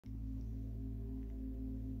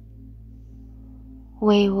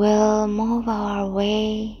we will move our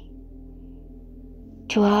way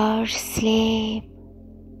towards sleep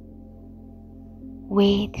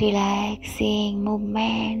with relaxing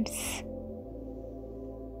movements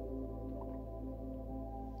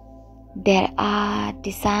that are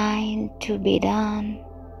designed to be done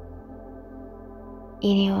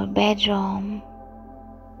in your bedroom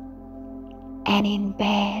and in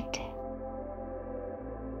bed.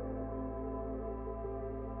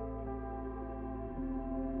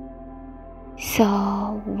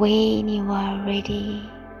 So when you are ready,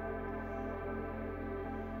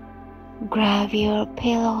 grab your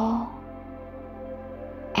pillow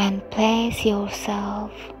and place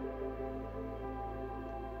yourself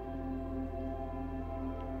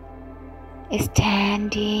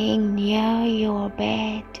standing near your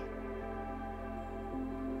bed.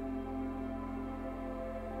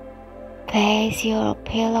 Place your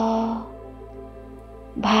pillow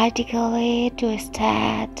vertically to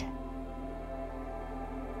start.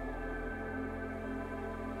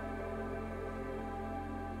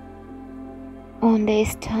 On the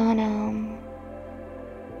sternum,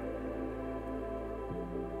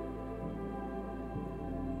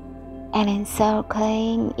 and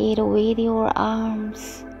encircling it with your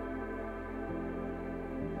arms.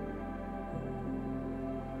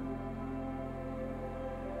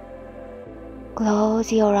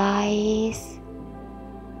 Close your eyes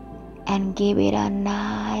and give it a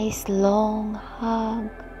nice long hug.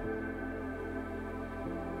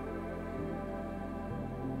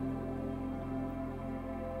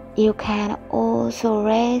 You can also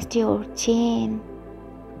rest your chin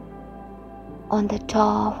on the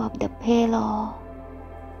top of the pillow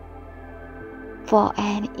for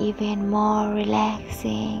an even more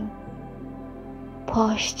relaxing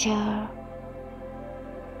posture.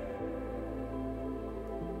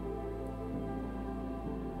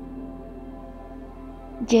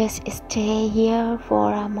 Just stay here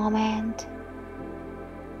for a moment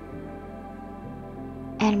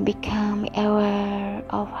and become aware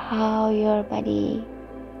of how your body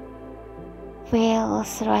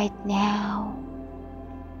feels right now.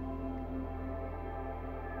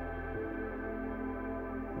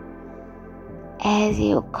 As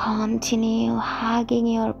you continue hugging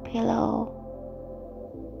your pillow,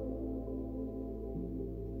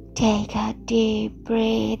 take a deep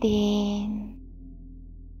breath in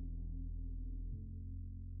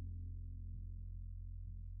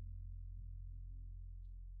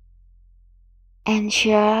and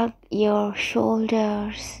shrug your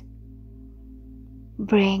shoulders,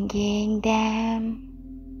 bringing them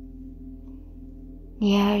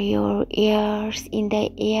near your ears in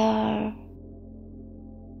the air.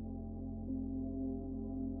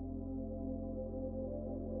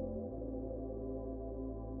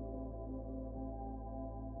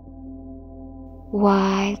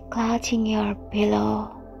 While clutching your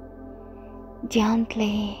pillow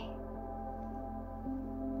gently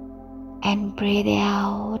and breathe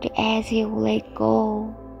out as you let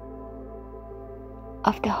go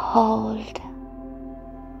of the hold.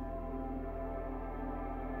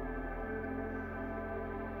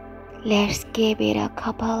 Let's give it a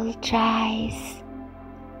couple tries.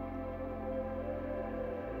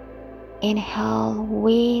 Inhale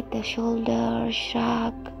with the shoulders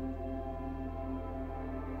shrug.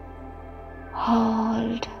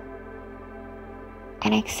 Hold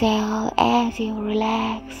and exhale as you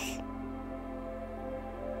relax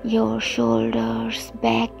your shoulders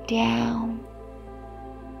back down.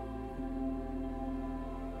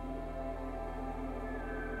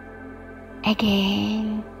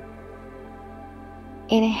 Again,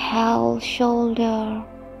 inhale shoulder,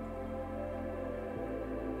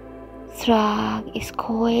 shrug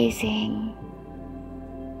squeezing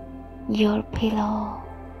your pillow.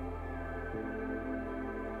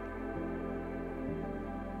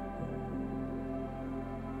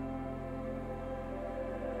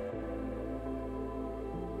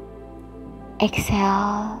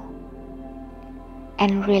 Exhale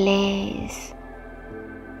and release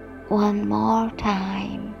one more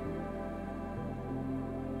time.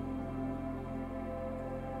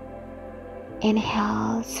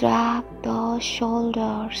 Inhale, shrug those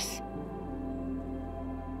shoulders.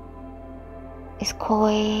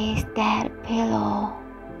 Squeeze that pillow.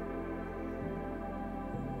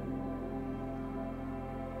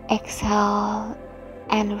 Exhale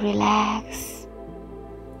and relax.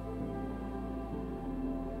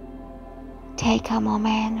 Take a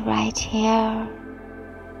moment right here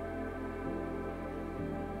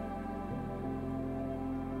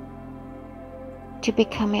to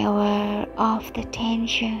become aware of the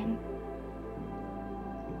tension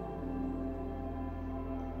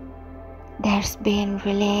that's been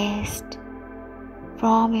released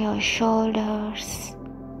from your shoulders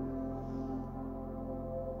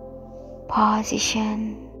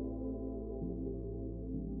position.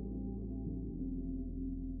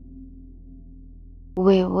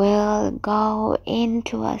 We will go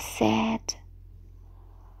into a set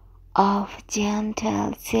of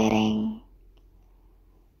gentle sitting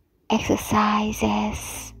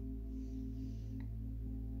exercises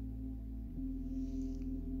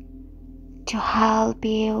to help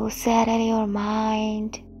you settle your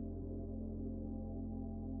mind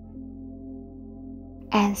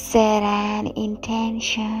and set an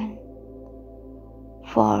intention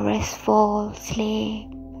for restful sleep.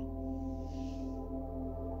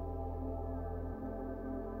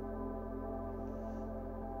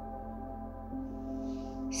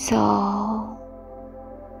 So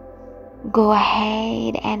go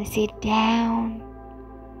ahead and sit down.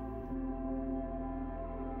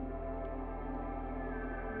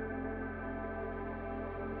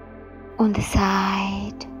 On the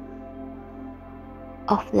side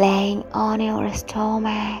of laying on your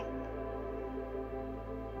stomach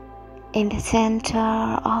in the center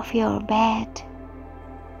of your bed.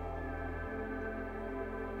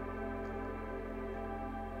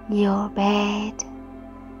 Your bed.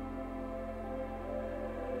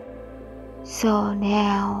 So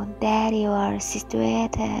now that you are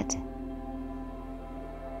situated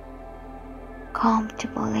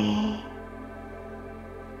comfortably,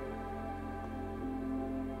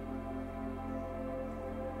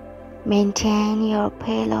 maintain your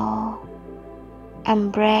pillow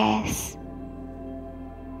embrace.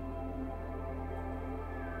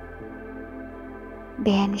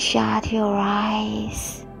 Then shut your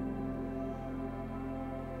eyes.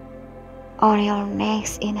 On your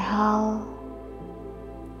next inhale,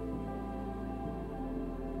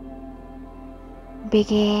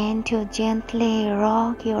 begin to gently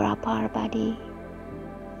rock your upper body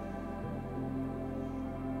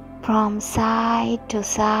from side to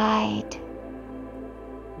side.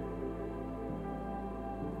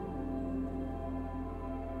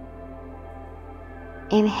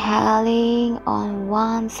 Inhaling on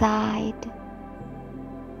one side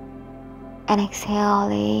and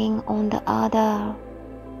exhaling on the other.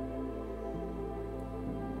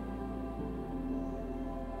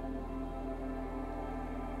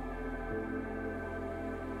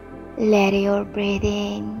 Let your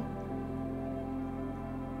breathing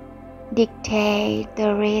dictate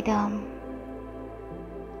the rhythm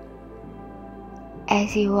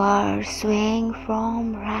as you are swaying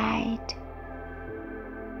from right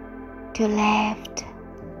to left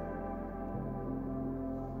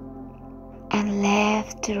and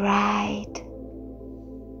left to right.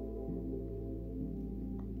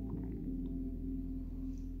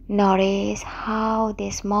 Notice how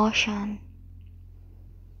this motion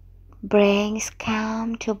brings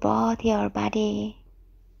calm to both your body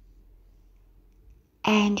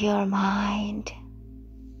and your mind.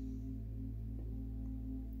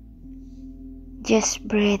 Just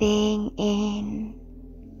breathing in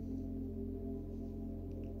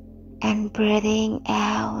and breathing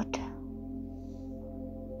out.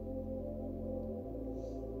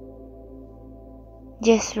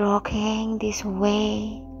 Just rocking this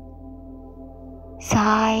way,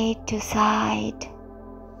 side to side.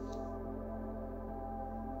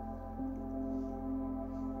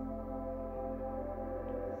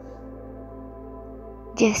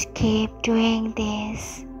 Just keep doing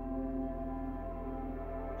this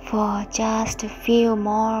for just a few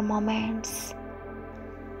more moments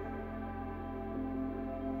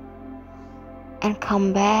and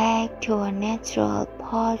come back to a natural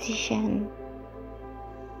position.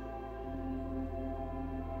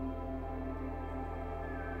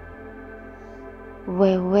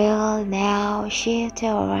 We will now shift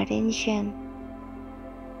our attention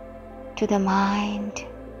to the mind.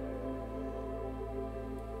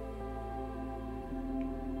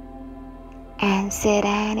 And set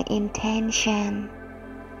an intention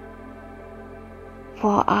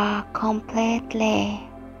for a completely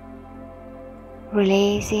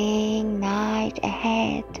releasing night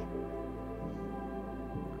ahead.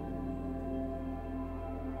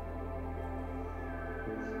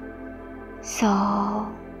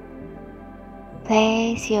 So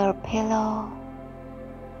place your pillow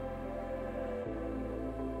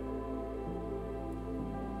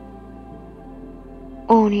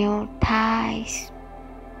on your thighs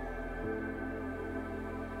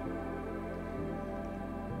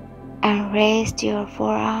and rest your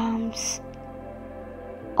forearms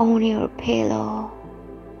on your pillow.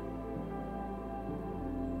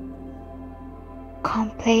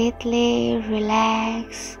 Completely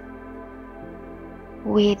relax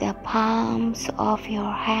with the palms of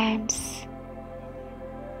your hands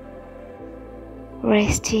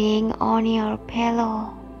resting on your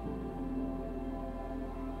pillow.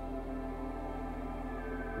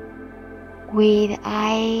 With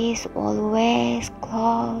eyes always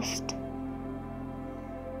closed.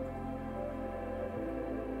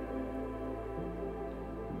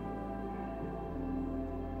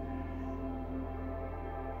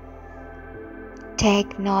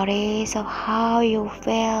 Take notice of how you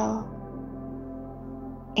feel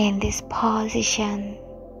in this position.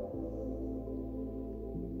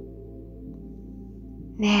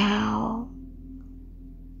 Now,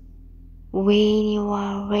 when you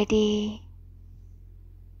are ready,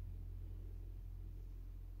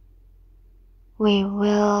 we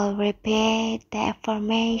will repeat the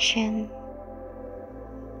affirmation.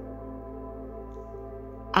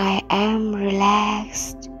 I am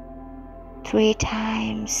relaxed 3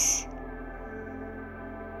 times.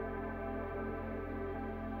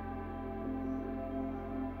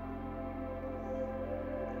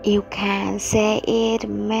 You can say it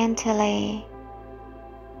mentally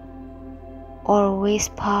or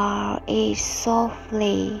whisper it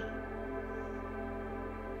softly.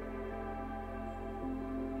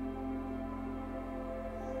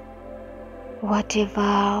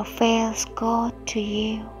 Whatever feels good to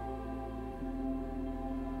you.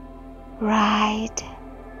 Right.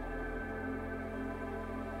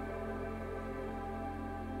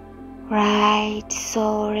 Right,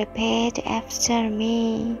 so repeat after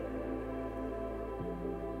me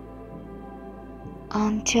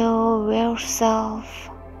unto yourself.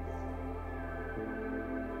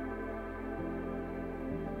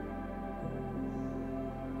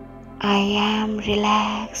 I am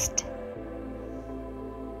relaxed.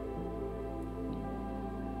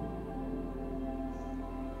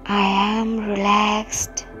 I am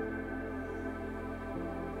relaxed.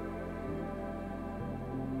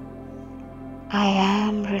 I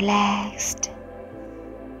am relaxed.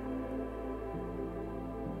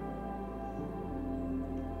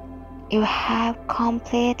 You have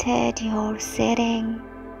completed your sitting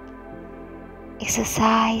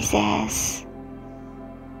exercises,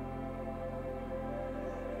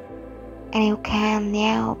 and you can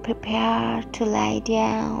now prepare to lie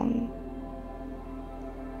down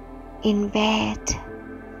in bed.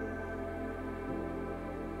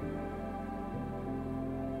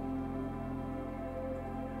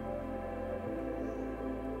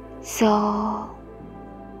 So,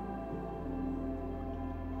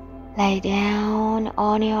 lie down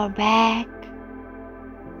on your back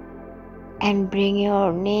and bring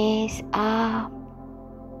your knees up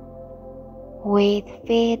with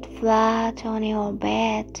feet flat on your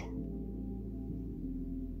bed.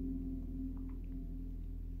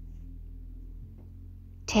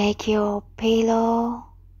 Take your pillow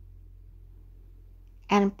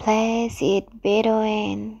and place it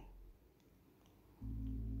between,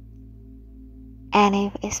 and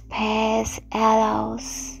if space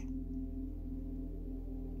allows,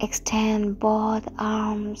 extend both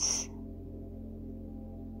arms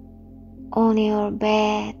on your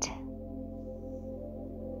bed.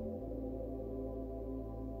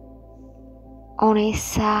 On each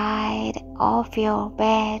side of your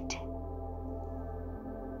bed.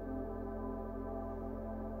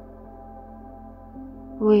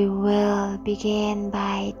 We will begin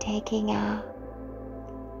by taking a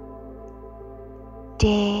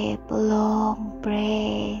deep, long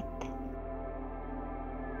breath.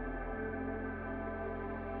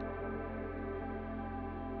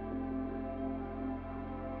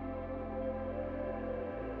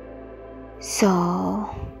 So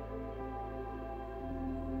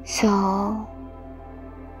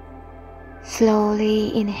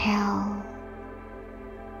slowly inhale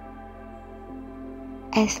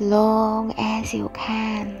as long as you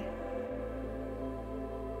can,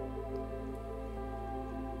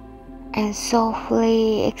 and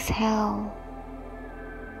softly exhale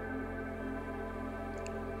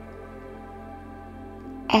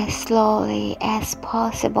as slowly as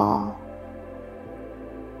possible.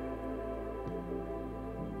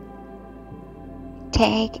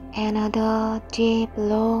 Take another deep,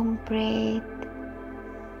 long breath.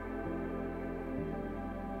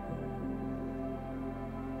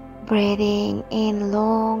 Breathing in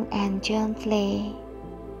long and gently.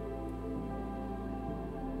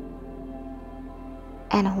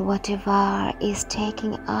 And whatever is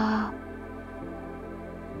taking up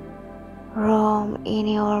room in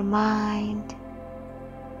your mind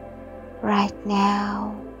right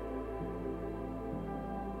now,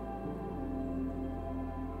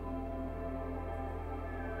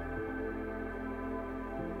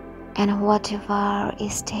 and whatever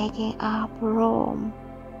is taking up room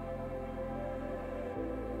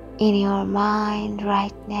in your mind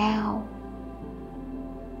right now.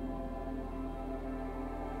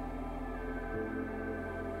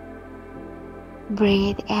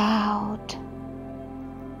 Breathe out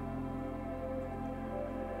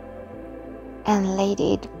and let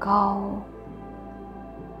it go.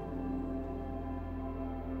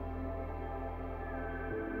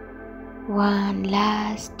 One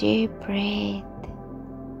last deep breath.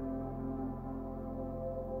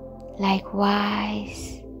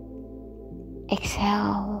 Likewise,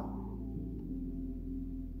 exhale,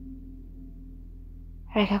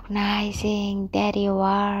 recognizing that you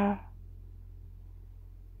are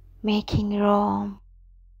making room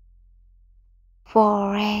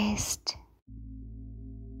for rest.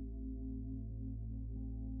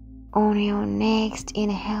 On your next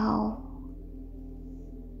inhale,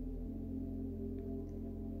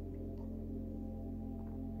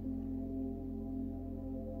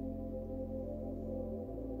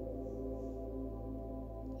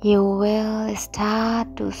 you will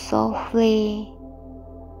start to softly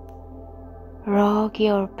rock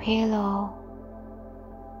your pillow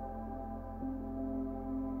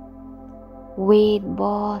with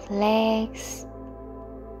both legs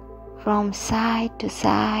from side to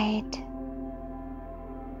side,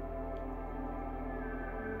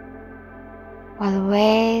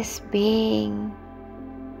 always being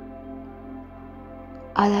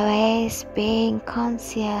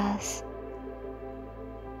conscious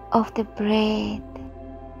of the breath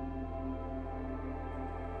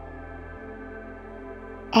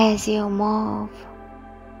as you move.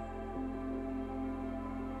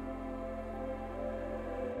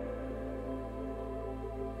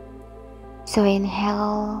 So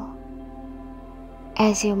inhale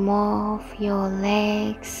as you move your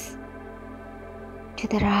legs to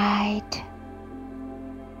the right.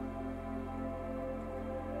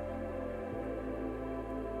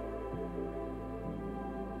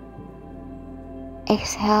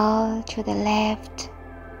 Exhale to the left.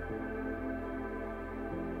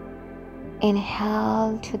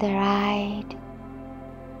 Inhale to the right.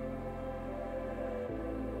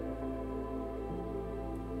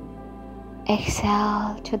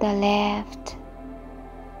 Exhale to the left.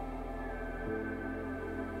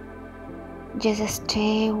 Just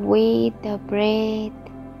stay with the breath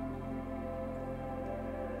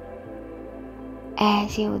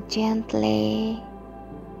as you gently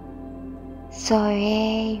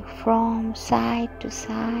sway from side to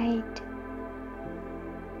side.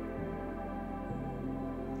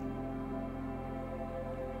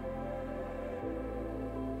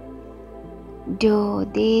 Do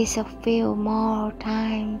this a few more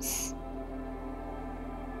times.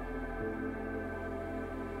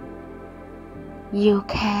 You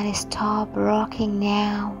can stop rocking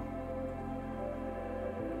now.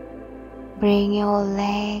 Bring your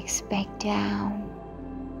legs back down.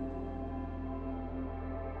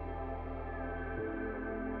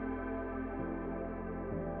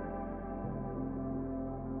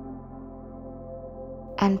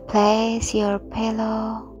 And place your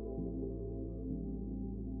pillow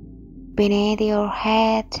beneath your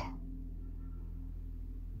head.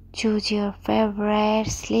 Choose your favorite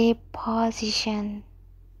sleep position.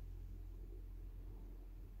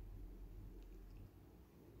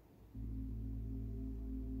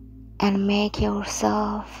 And make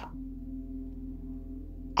yourself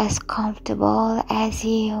as comfortable as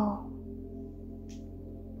you.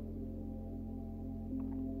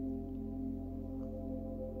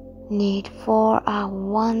 Need for a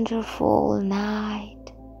wonderful night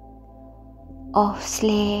of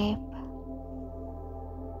sleep.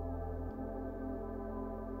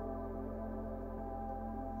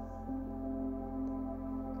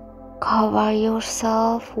 Cover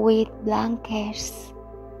yourself with blankets.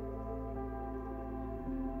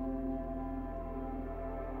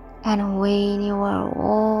 And when you are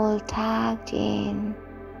all tucked in,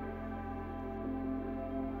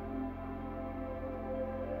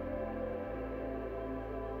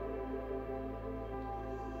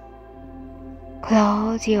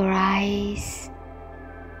 close your eyes.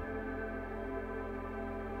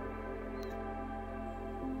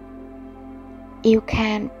 You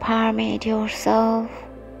can permit yourself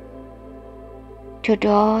to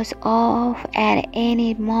doze off at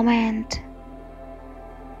any moment.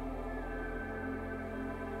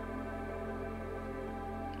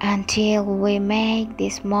 Until we make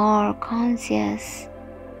this more conscious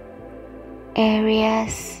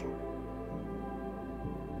areas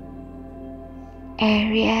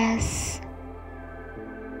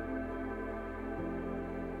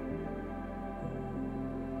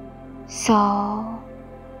So,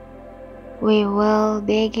 we will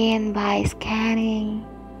begin by scanning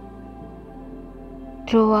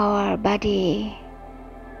through our body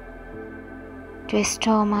to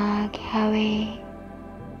stomach heavy,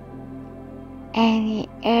 any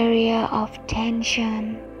area of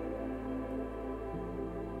tension.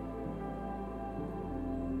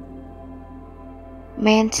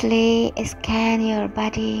 Mentally scan your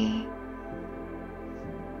body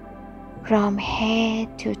from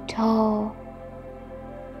head to toe.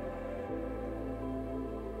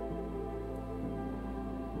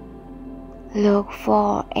 Look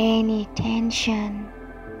for any tension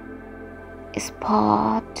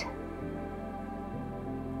spot.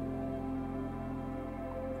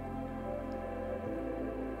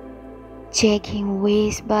 Checking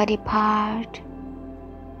which body part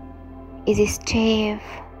is stiff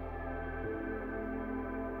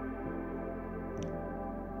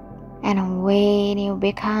and when you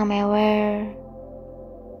become aware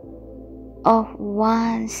of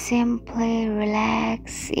one, simply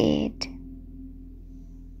relax it.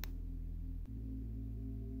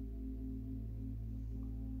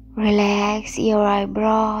 Relax your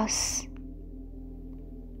eyebrows.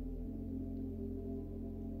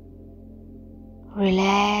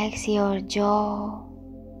 Relax your jaw.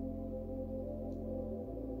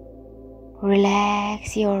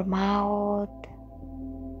 Relax your mouth.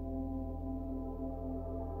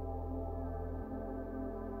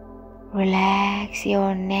 Relax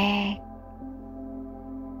your neck,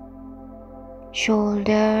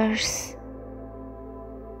 shoulders,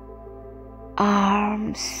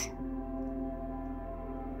 arms,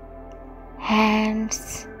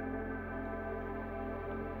 hands,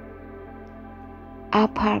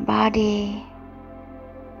 upper body,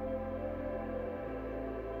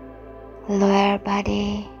 lower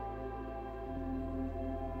body,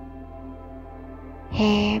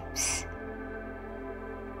 hips,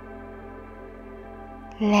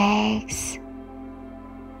 legs,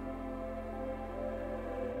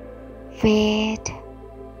 feet,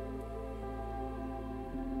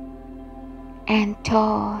 and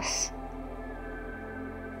toes.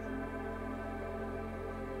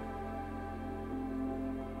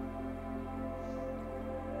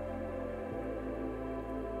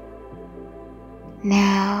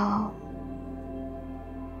 Now,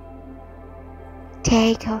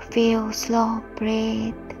 take a few slow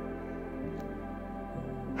breaths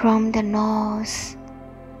from the nose.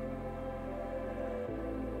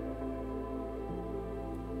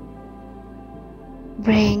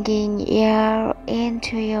 Bringing air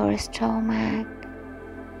into your stomach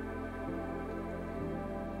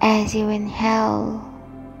as you inhale.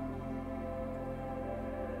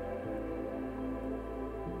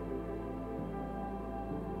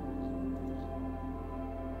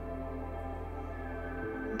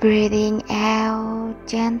 Breathing out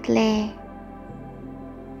gently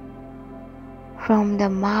from the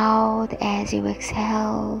mouth as you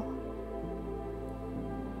exhale.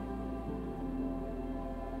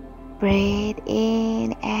 Breathe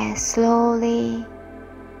in as slowly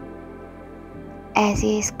as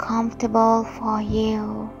is comfortable for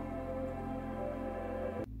you.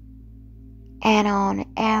 And on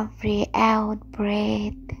every out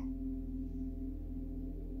breath,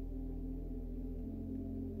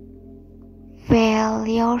 feel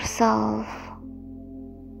yourself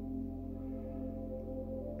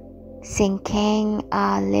sinking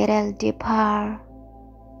a little deeper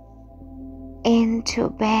into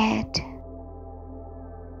bed.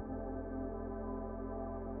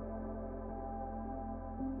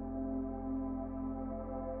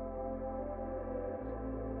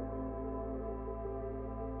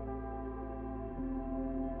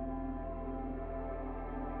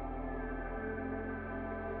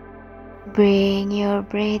 Bring your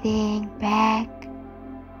breathing back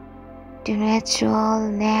to natural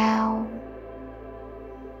now.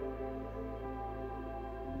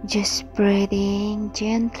 Just breathing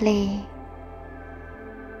gently.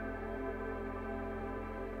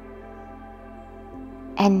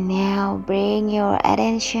 And now bring your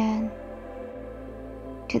attention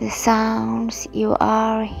to the sounds you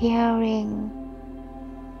are hearing.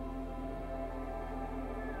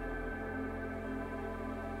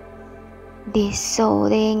 This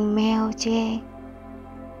soothing music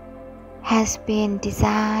has been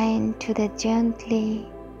designed to gently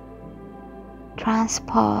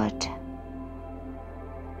transport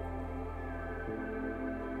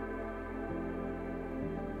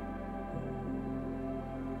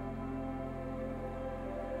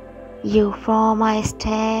you from a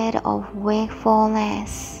state of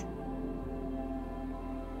wakefulness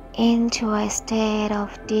into a state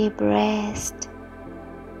of deep rest.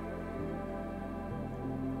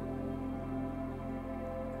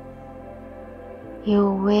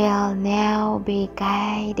 You will now be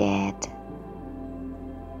guided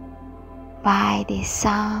by the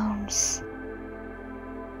sounds.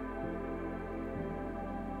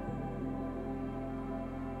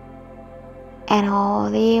 And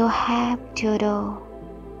all you have to do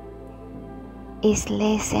is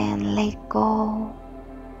listen, let go,